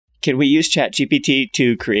Can we use ChatGPT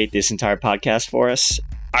to create this entire podcast for us?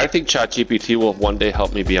 I think ChatGPT will one day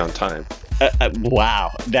help me be on time.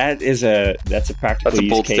 Wow, that's a practical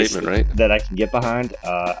use bold case statement, right? that I can get behind.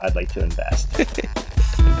 I'd like to invest.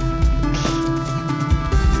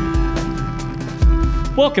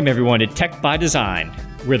 Welcome everyone to Tech by Design,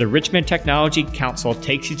 where the Richmond Technology Council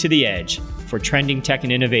takes you to the edge for trending tech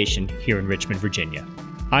and innovation here in Richmond, Virginia.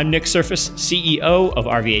 I'm Nick Surface, CEO of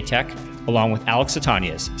RVA Tech, along with Alex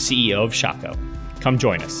Satanias, CEO of Sxsw. Come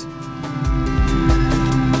join us.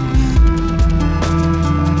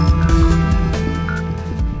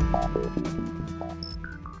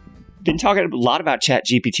 Been talking a lot about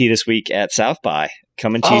ChatGPT this week at South by,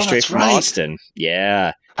 coming to you straight from Austin.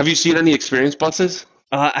 Yeah. Have you seen any experience buses?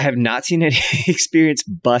 I have not seen any experience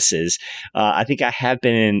buses. I think I have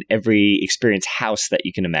been in every experience house that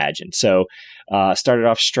you can imagine. So started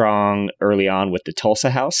off strong early on with the Tulsa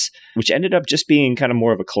house, which ended up just being kind of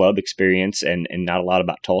more of a club experience and not a lot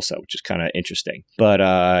about Tulsa, which is kind of interesting. But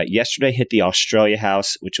yesterday hit the Australia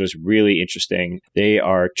house, which was really interesting. They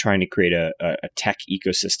are trying to create a tech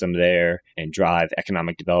ecosystem there and drive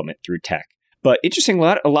economic development through tech. But interesting,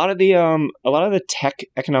 a lot of the tech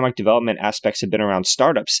economic development aspects have been around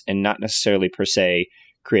startups and not necessarily per se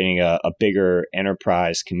creating a bigger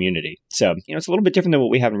enterprise community. So, it's a little bit different than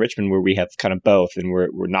what we have in Richmond, where we have kind of both, and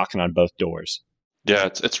we're knocking on both doors. Yeah,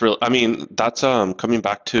 it's real. I mean, that's coming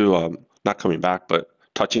back to not coming back, but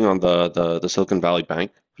touching on the Silicon Valley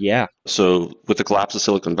Bank. Yeah. So with the collapse of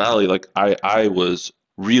Silicon Valley, like I was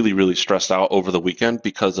really, really stressed out over the weekend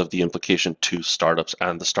because of the implication to startups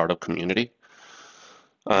and the startup community.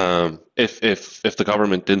 If the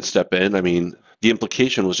government didn't step in, I mean, the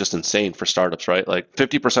implication was just insane for startups, right? Like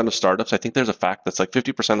 50% of startups, I think there's a fact that's like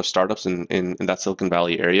 50% of startups in that Silicon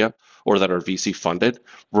Valley area or that are VC funded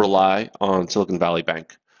rely on Silicon Valley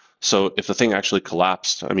Bank. So if the thing actually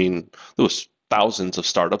collapsed, I mean, there was thousands of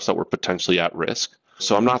startups that were potentially at risk.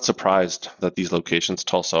 So I'm not surprised that these locations,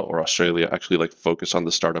 Tulsa or Australia, actually like focus on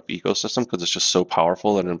the startup ecosystem because it's just so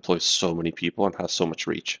powerful and it employs so many people and has so much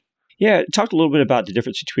reach. Yeah, talk a little bit about the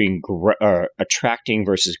difference between attracting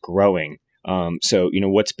versus growing. So,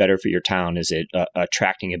 what's better for your town? Is it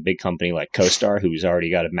attracting a big company like CoStar, who's already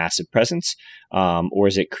got a massive presence, or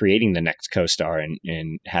is it creating the next CoStar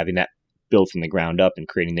and having that built from the ground up and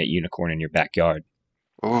creating that unicorn in your backyard?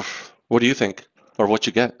 Oof. What do you think, or what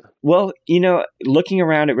you get? Well, looking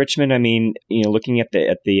around at Richmond, I mean, looking at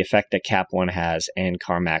the effect that Cap One has, and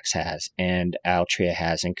CarMax has, and Altria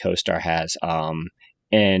has, and CoStar has.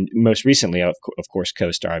 And most recently, of course,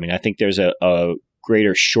 CoStar. I mean, I think there's a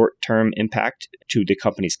greater short-term impact to the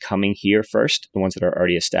companies coming here first, the ones that are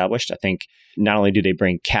already established. I think not only do they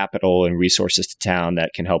bring capital and resources to town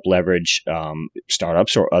that can help leverage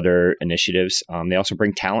startups or other initiatives, they also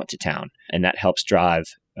bring talent to town, and that helps drive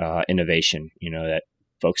innovation, that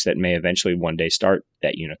folks that may eventually one day start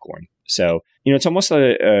that unicorn. So, it's almost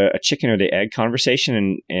a chicken or the egg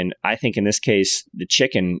conversation. And I think in this case, the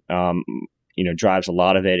chicken drives a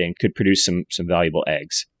lot of it and could produce some valuable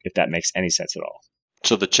eggs, if that makes any sense at all.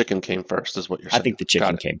 So the chicken came first is what you're saying? I think the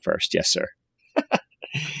chicken came first. Yes, sir.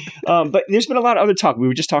 But there's been a lot of other talk. We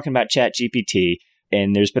were just talking about ChatGPT,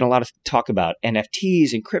 and there's been a lot of talk about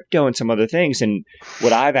NFTs and crypto and some other things. And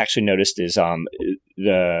what I've actually noticed is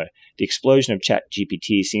the explosion of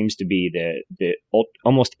ChatGPT seems to be the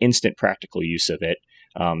almost instant practical use of it.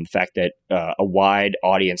 The fact that a wide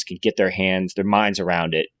audience can get their minds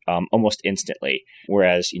around it almost instantly.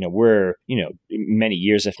 Whereas, we're, many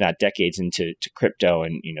years, if not decades into crypto,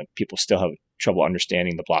 and, people still have trouble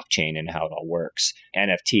understanding the blockchain and how it all works.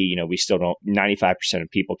 NFT, we still don't, 95% of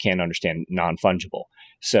people can't understand non-fungible.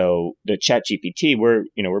 So the ChatGPT, we're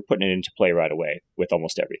putting it into play right away with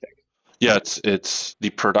almost everything. Yeah, it's the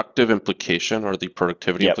productive implication or the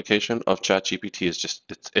productivity implication of ChatGPT is just,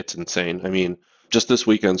 it's insane. I mean, just this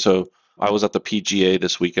weekend, so I was at the PGA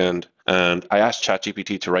this weekend, and I asked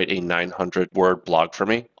ChatGPT to write a 900-word blog for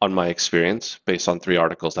me on my experience based on 3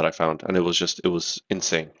 articles that I found, and it was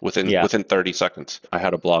insane. Within 30 seconds, I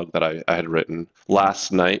had a blog that I had written.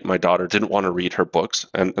 Last night, my daughter didn't want to read her books,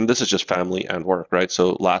 and this is just family and work, right?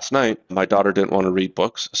 So last night, my daughter didn't want to read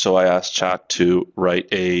books, so I asked Chat to write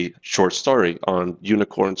a short story on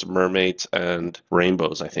unicorns, mermaids, and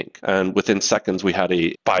rainbows, I think. And within seconds, we had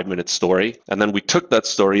a 5-minute story, and then we took that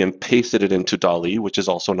story and pasted it into DALL-E, which is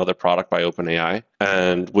also another product by OpenAI.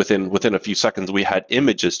 And within a few seconds, we had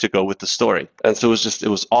images to go with the story. And so it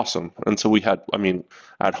was awesome. And so we had,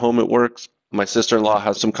 at home it works, My sister-in-law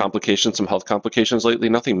has some complications, some health complications lately,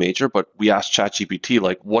 nothing major, but we asked ChatGPT,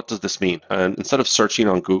 like, what does this mean? And instead of searching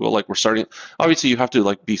on Google, like we're starting, obviously you have to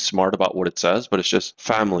like be smart about what it says, but it's just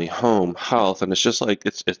family, home, health, and it's just like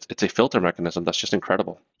it's a filter mechanism that's just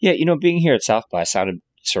incredible. Yeah, being here at South by, I sounded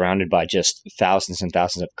surrounded by just thousands and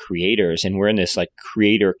thousands of creators, and we're in this like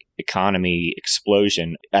creator economy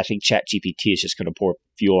explosion. I think ChatGPT is just going to pour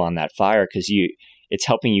fuel on that fire because it's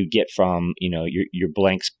helping you get from your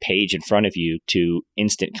blank page in front of you to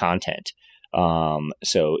instant content.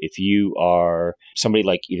 So if you are somebody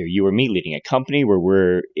like either you or me leading a company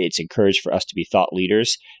where it's encouraged for us to be thought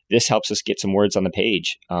leaders, this helps us get some words on the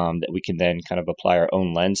page that we can then kind of apply our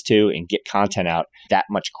own lens to and get content out that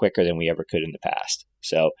much quicker than we ever could in the past.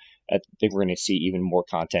 So I think we're going to see even more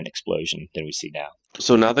content explosion than we see now.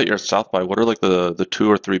 So now that you're at South by, what are like the two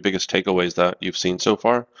or three biggest takeaways that you've seen so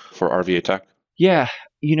far for RVA Tech? Yeah,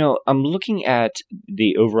 I'm looking at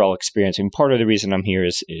the overall experience. And part of the reason I'm here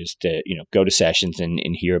is to, go to sessions and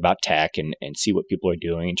hear about tech and see what people are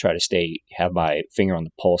doing and try to have my finger on the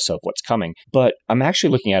pulse of what's coming. But I'm actually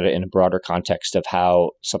looking at it in a broader context of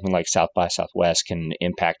how something like South by Southwest can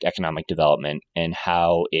impact economic development and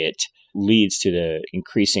how it leads to the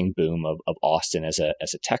increasing boom of Austin as a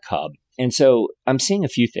tech hub. And so I'm seeing a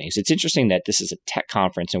few things. It's interesting that this is a tech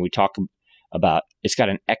conference and we talk about it's got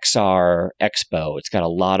an XR expo. It's got a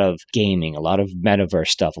lot of gaming, a lot of metaverse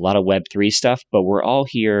stuff, a lot of Web3 stuff, but we're all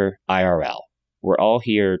here IRL. We're all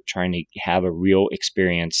here trying to have a real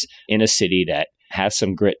experience in a city that has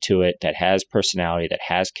some grit to it, that has personality, that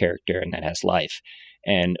has character, and that has life.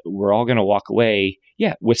 And we're all going to walk away,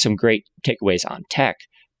 with some great takeaways on tech.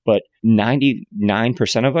 But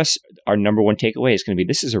 99% of us, our number one takeaway is going to be,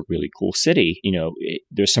 this is a really cool city.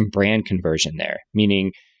 There's some brand conversion there,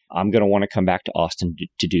 meaning I'm going to want to come back to Austin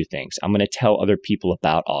to do things. I'm going to tell other people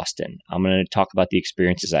about Austin. I'm going to talk about the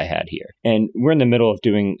experiences I had here. And we're in the middle of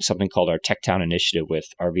doing something called our Tech Town Initiative with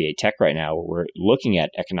RVA Tech right now, where we're looking at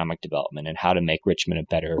economic development and how to make Richmond a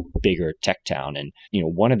better, bigger tech town. And,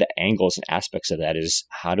 one of the angles and aspects of that is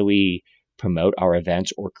how do we promote our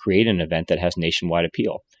events or create an event that has nationwide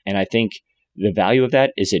appeal? And I think the value of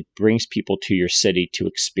that is it brings people to your city to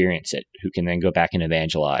experience it, who can then go back and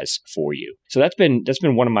evangelize for you. So that's been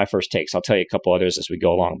one of my first takes. I'll tell you a couple others as we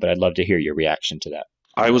go along, but I'd love to hear your reaction to that.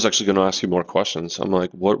 I was actually going to ask you more questions. I'm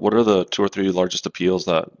like, what are the two or three largest appeals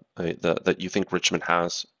that you think Richmond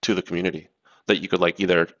has to the community that you could like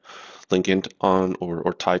either link in on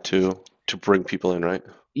or tie to bring people in, right?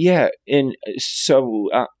 Yeah, and so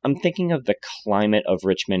I'm thinking of the climate of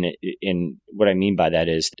Richmond. And what I mean by that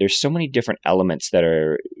is there's so many different elements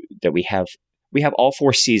that we have. We have all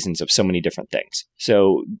four seasons of so many different things.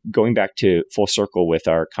 So going back to full circle with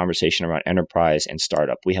our conversation around enterprise and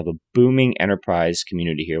startup, we have a booming enterprise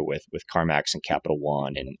community here with CarMax and Capital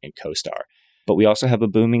One and CoStar. But we also have a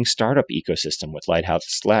booming startup ecosystem with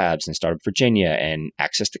Lighthouse Labs and Startup Virginia and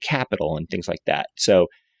access to capital and things like that. So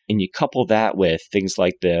and you couple that with things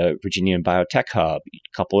like the Virginia Biotech Hub, you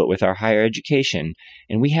couple it with our higher education,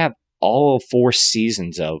 and we have all four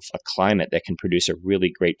seasons of a climate that can produce a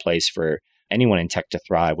really great place for anyone in tech to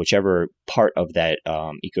thrive, whichever part of that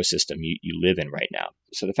ecosystem you live in right now.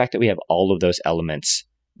 So the fact that we have all of those elements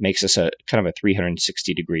makes us a kind of a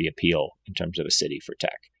 360-degree appeal in terms of a city for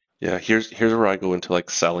tech. Yeah, here's where I go into like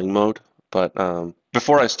selling mode. But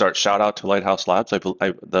before I start, shout out to Lighthouse Labs.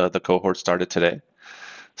 The cohort started today.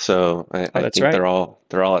 So I think right. they're all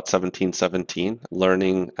at 1717,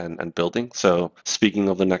 learning and building. So speaking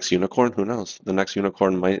of the next unicorn, who knows? The next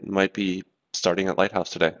unicorn might be starting at Lighthouse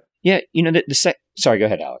today. Yeah, sorry, go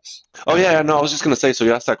ahead, Alex. Oh yeah, no, I was just gonna say. So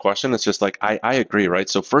you asked that question. It's just like I agree, right?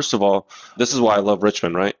 So first of all, this is why I love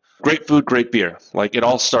Richmond, right? Great food, great beer. Like it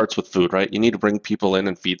all starts with food, right? You need to bring people in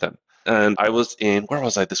and feed them. And where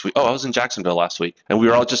was I this week? Oh, I was in Jacksonville last week. And we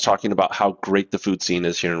were all just talking about how great the food scene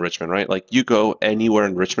is here in Richmond, right? Like you go anywhere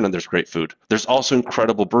in Richmond and there's great food. There's also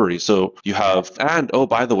incredible breweries. So you have, and oh,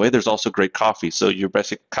 by the way, there's also great coffee. So you're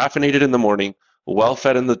basically caffeinated in the morning, well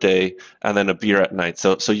fed in the day, and then a beer at night.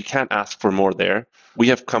 So you can't ask for more there. We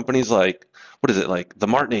have companies like, what is it, like the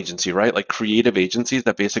Martin Agency, right? Like creative agencies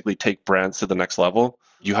that basically take brands to the next level.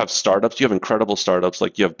 You have startups, you have incredible startups,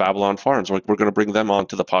 like you have Babylon Farms. We're going to bring them on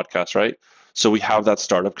to the podcast, right? So we have that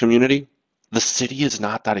startup community. The city is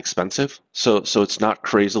not that expensive, so it's not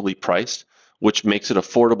crazily priced, which makes it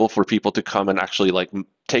affordable for people to come and actually like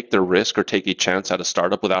take their risk or take a chance at a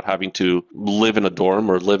startup without having to live in a dorm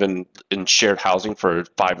or live in shared housing for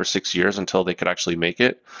 5 or 6 years until they could actually make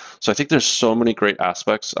it. So I think there's so many great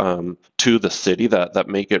aspects to the city that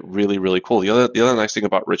make it really, really cool. The other nice thing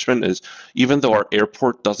about Richmond is even though our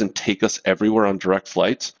airport doesn't take us everywhere on direct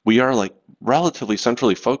flights, we are like relatively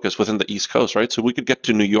centrally focused within the East Coast, right? So we could get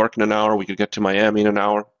to New York in an hour, we could get to Miami in an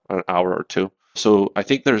hour or two. So I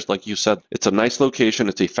think there's, like you said, it's a nice location.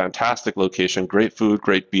 It's a fantastic location, great food,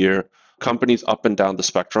 great beer, companies up and down the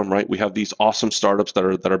spectrum, right? We have these awesome startups that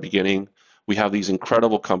are beginning. We have these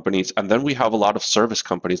incredible companies, and then we have a lot of service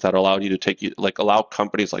companies that allow you to take you, like allow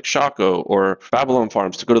companies like Shaco or Babylon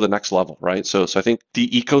Farms to go to the next level, right? So I think the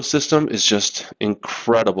ecosystem is just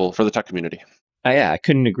incredible for the tech community. Yeah, I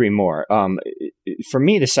couldn't agree more. For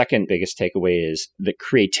me, the second biggest takeaway is the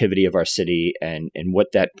creativity of our city and what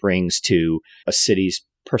that brings to a city's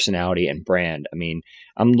personality and brand. I mean,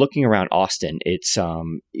 I'm looking around Austin. It's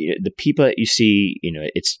the people that you see.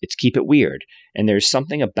 It's keep it weird, and there's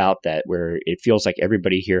something about that where it feels like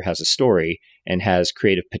everybody here has a story and has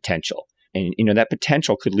creative potential. And that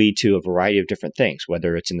potential could lead to a variety of different things,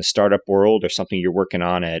 whether it's in the startup world or something you're working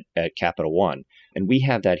on at Capital One. And we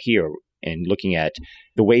have that here. And looking at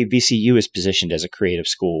the way VCU is positioned as a creative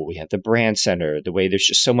school, we have the brand center, the way there's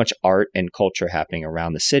just so much art and culture happening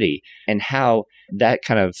around the city, and how that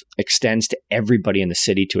kind of extends to everybody in the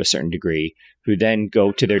city to a certain degree, who then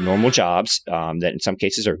go to their normal jobs that in some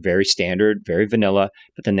cases are very standard, very vanilla,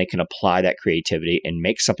 but then they can apply that creativity and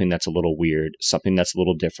make something that's a little weird, something that's a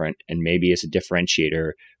little different, and maybe is a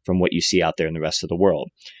differentiator from what you see out there in the rest of the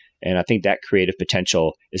world. And I think that creative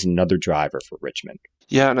potential is another driver for Richmond.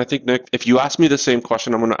 Yeah, and I think, Nick, if you asked me the same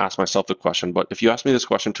question, I'm going to ask myself the question. But if you asked me this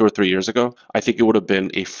question 2 or 3 years ago, I think it would have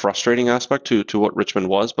been a frustrating aspect to what Richmond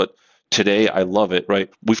was. But today, I love it, right?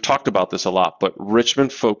 We've talked about this a lot, but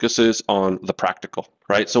Richmond focuses on the practical,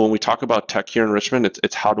 right? So when we talk about tech here in Richmond,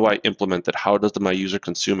 it's how do I implement it? How does my user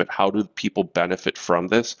consume it? How do people benefit from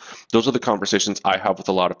this? Those are the conversations I have with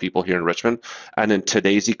a lot of people here in Richmond. And in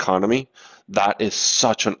today's economy, that is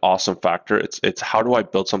such an awesome factor. It's how do I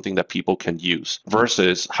build something that people can use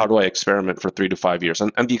versus how do I experiment for 3 to 5 years?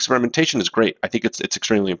 And the experimentation is great. I think it's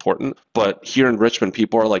extremely important. But here in Richmond,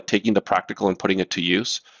 people are like taking the practical and putting it to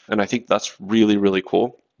use. And I think that's really, really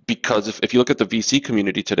cool. Because if you look at the VC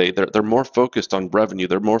community today, they're more focused on revenue.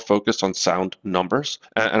 They're more focused on sound numbers.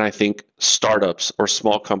 And I think startups or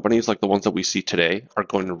small companies like the ones that we see today are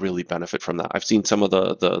going to really benefit from that. I've seen some of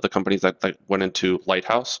the companies that went into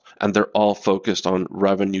Lighthouse, and they're all focused on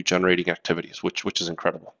revenue generating activities, which is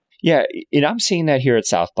incredible. Yeah, and I'm seeing that here at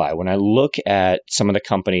South by. When I look at some of the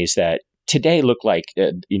companies that today look like,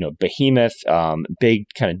 behemoth, big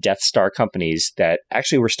kind of Death Star companies that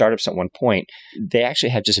actually were startups at one point, they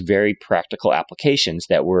actually had just very practical applications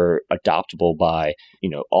that were adoptable by,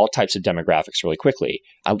 all types of demographics really quickly.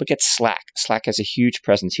 I look at Slack. Slack has a huge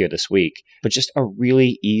presence here this week, but just a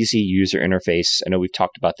really easy user interface. I know we've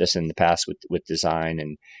talked about this in the past with design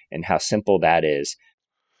and how simple that is.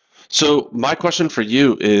 So my question for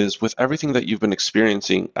you is, with everything that you've been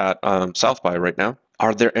experiencing at South by right now,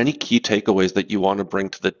 are there any key takeaways that you want to bring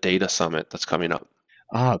to the data summit that's coming up?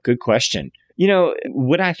 Good question.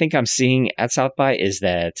 What I think I'm seeing at South by is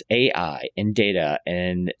that AI and data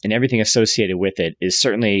and everything associated with it is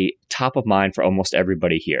certainly top of mind for almost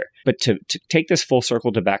everybody here. But to take this full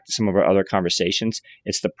circle to back to some of our other conversations,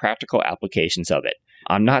 it's the practical applications of it.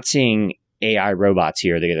 I'm not seeing AI robots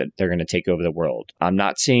here they're going to take over the world. I'm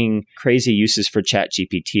not seeing crazy uses for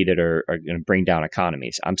ChatGPT that are going to bring down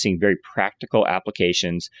economies. I'm seeing very practical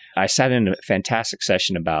applications. I sat in a fantastic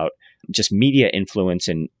session about just media influence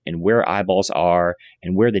and where eyeballs are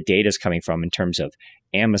and where the data is coming from in terms of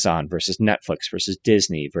Amazon versus Netflix versus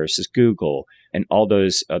Disney versus Google and all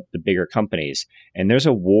those the bigger companies. And there's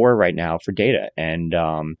a war right now for data. And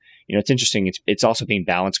it's interesting. It's also being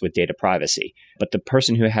balanced with data privacy. But the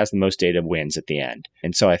person who has the most data wins at the end.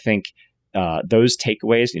 And so I think those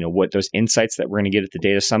takeaways, what those insights that we're going to get at the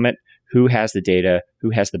data summit, who has the data, who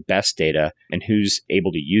has the best data, and who's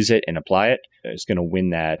able to use it and apply it is going to win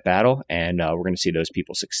that battle. And we're going to see those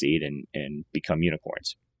people succeed and become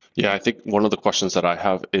unicorns. Yeah, I think one of the questions that I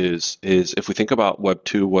have is if we think about Web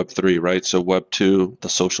 2, Web 3, right? So Web 2, the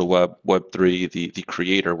social web, Web 3, the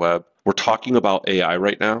creator web. We're talking about AI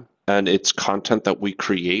right now, and it's content that we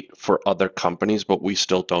create for other companies, but we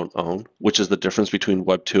still don't own, which is the difference between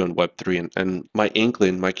Web 2 and Web 3. And my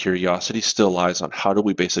inkling, my curiosity still lies on how do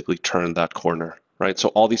we basically turn that corner? Right. So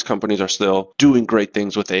all these companies are still doing great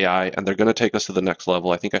things with AI, and they're going to take us to the next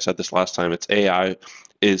level. I think I said this last time. It's AI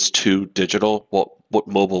is to digital what what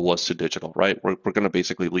mobile was to digital, right? We're going to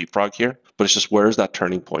basically leapfrog here, but it's just, where is that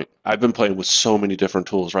turning point? I've been playing with so many different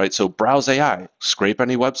tools, right? So browse AI, scrape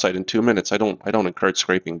any website in 2 minutes. I don't encourage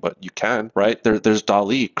scraping, but you can, right? There's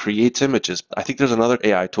DALL-E, creates images. I think there's another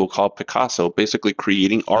AI tool called Picasso, basically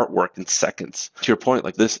creating artwork in seconds. To your point,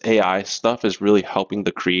 like, this AI stuff is really helping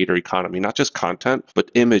the creator economy, not just content,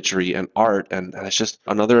 but imagery and art. And it's just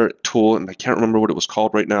another tool, and I can't remember what it was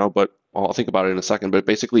called right now, but I'll think about it in a second, but it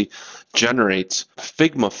basically generates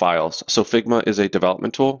Figma files. So Figma is a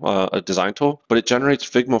development tool, a design tool, but it generates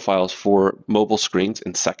Figma files for mobile screens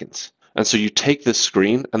in seconds. And so you take this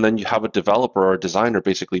screen and then you have a developer or a designer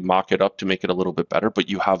basically mock it up to make it a little bit better, but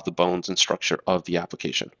you have the bones and structure of the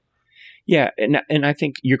application. Yeah, and I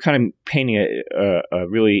think you're kind of painting a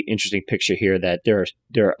really interesting picture here, that there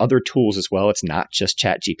are other tools as well. It's not just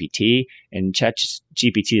ChatGPT, and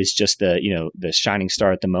ChatGPT is just the shining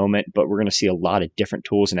star at the moment. But we're going to see a lot of different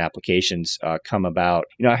tools and applications come about.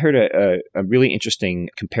 I heard a really interesting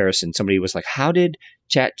comparison. Somebody was like, "How did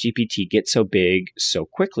ChatGPT get so big so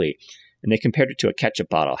quickly?" And they compared it to a ketchup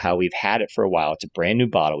bottle, how we've had it for a while. It's a brand new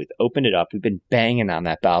bottle. We've opened it up. We've been banging on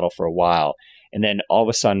that bottle for a while. And then all of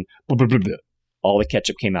a sudden, blah, blah, blah, blah, all the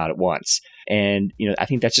ketchup came out at once. And, I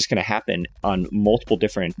think that's just going to happen on multiple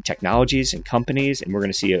different technologies and companies. And we're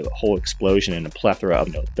going to see a whole explosion and a plethora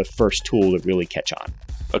of the first tool to really catch on.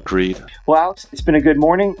 Agreed. Well, Alex, it's been a good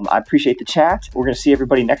morning. I appreciate the chat. We're going to see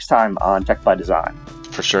everybody next time on Tech by Design.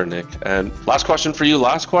 For sure, Nick. And last question for you.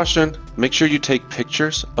 Last question. Make sure you take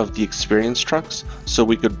pictures of the experience trucks so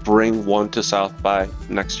we could bring one to South by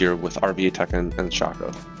next year with RVA Tech and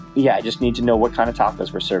Sxsw. Yeah, I just need to know what kind of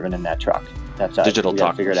tacos we're serving in that truck. That's digital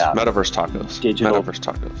tacos. Figure it out. Metaverse tacos. Digital. Metaverse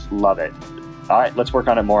tacos. Love it. All right, let's work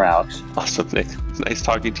on it more, Alex. Awesome, Nick. Nice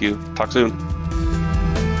talking to you. Talk soon.